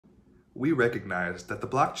We recognize that the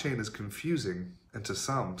blockchain is confusing and to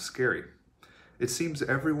some scary. It seems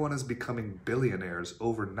everyone is becoming billionaires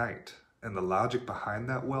overnight, and the logic behind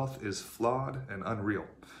that wealth is flawed and unreal.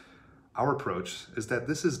 Our approach is that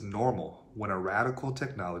this is normal when a radical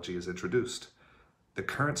technology is introduced. The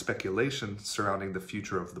current speculation surrounding the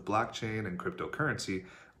future of the blockchain and cryptocurrency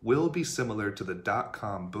will be similar to the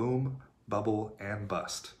dot-com boom, bubble, and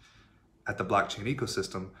bust. At the blockchain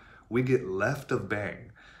ecosystem, we get left of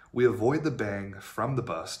bang. We avoid the bang from the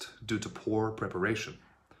bust due to poor preparation,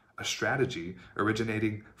 a strategy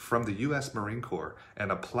originating from the US Marine Corps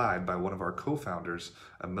and applied by one of our co-founders,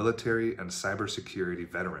 a military and cybersecurity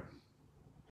veteran.